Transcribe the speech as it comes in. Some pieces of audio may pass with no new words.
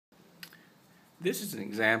This is an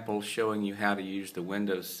example showing you how to use the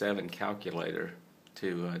Windows 7 calculator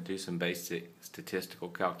to do some basic statistical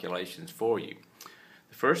calculations for you.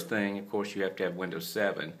 The first thing, of course, you have to have Windows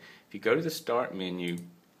 7. If you go to the Start menu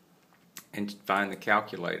and find the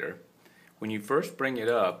calculator, when you first bring it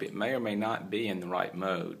up, it may or may not be in the right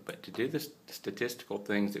mode, but to do the statistical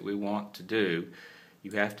things that we want to do, you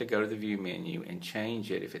have to go to the View menu and change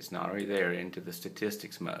it, if it's not already there, into the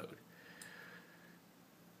Statistics mode.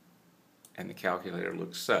 And the calculator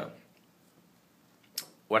looks so.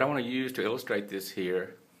 What I want to use to illustrate this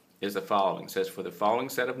here is the following. It says, for the following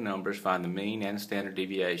set of numbers, find the mean and standard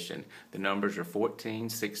deviation. The numbers are 14,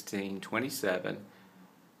 16, 27,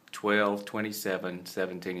 12, 27,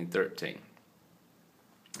 17, and 13.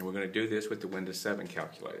 And we're going to do this with the Windows 7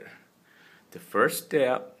 calculator. The first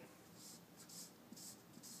step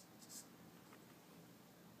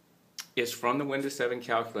is from the Windows 7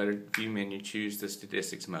 calculator View menu, choose the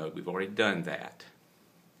statistics mode. We've already done that.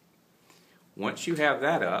 Once you have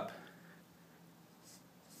that up,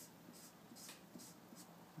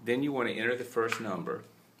 then you want to enter the first number,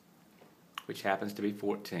 which happens to be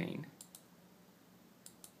 14,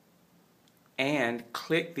 and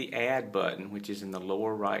click the Add button, which is in the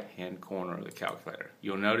lower right hand corner of the calculator.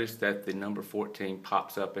 You'll notice that the number 14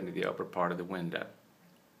 pops up into the upper part of the window.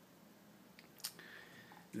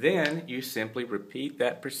 Then you simply repeat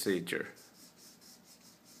that procedure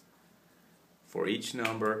for each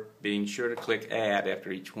number, being sure to click Add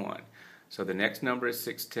after each one. So the next number is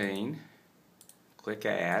 16, click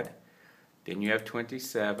Add. Then you have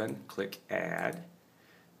 27, click Add.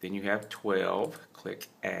 Then you have 12, click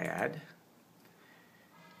Add.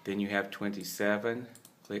 Then you have 27,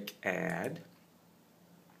 click Add.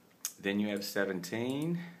 Then you have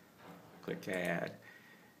 17, click Add.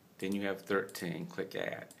 Then you have 13, click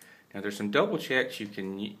Add. Now there's some double checks you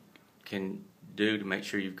can do to make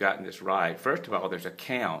sure you've gotten this right. First of all, there's a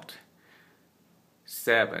count,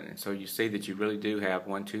 7, and so you see that you really do have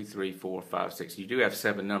 1, 2, 3, 4, 5, 6. You do have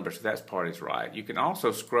 7 numbers, so that part is right. You can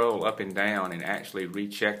also scroll up and down and actually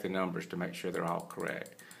recheck the numbers to make sure they're all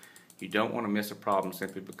correct. You don't want to miss a problem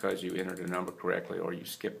simply because you entered a number correctly, or you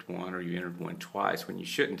skipped one, or you entered one twice when you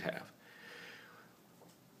shouldn't have.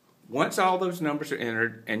 Once all those numbers are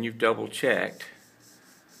entered and you've double checked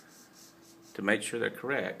to make sure they're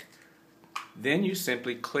correct, then you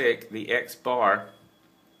simply click the X bar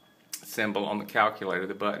symbol on the calculator,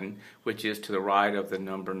 the button, which is to the right of the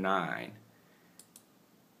number 9.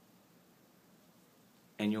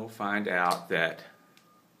 And you'll find out that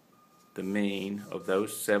the mean of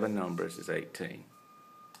those 7 numbers is 18.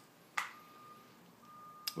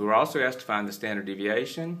 We were also asked to find the standard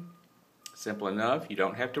deviation. Simple enough. You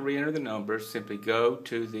don't have to re-enter the numbers. Simply go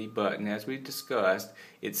to the button as we discussed.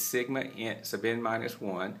 It's sigma sub n minus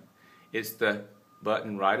 1. It's the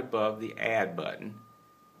button right above the Add button.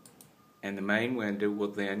 And the main window will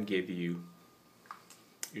then give you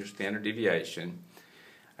your standard deviation.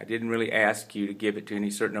 I didn't really ask you to give it to any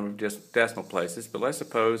certain number of decimal places, but let's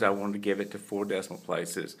suppose I wanted to give it to 4 decimal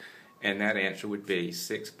places, and that answer would be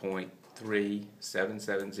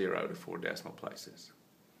 6.3770 to 4 decimal places.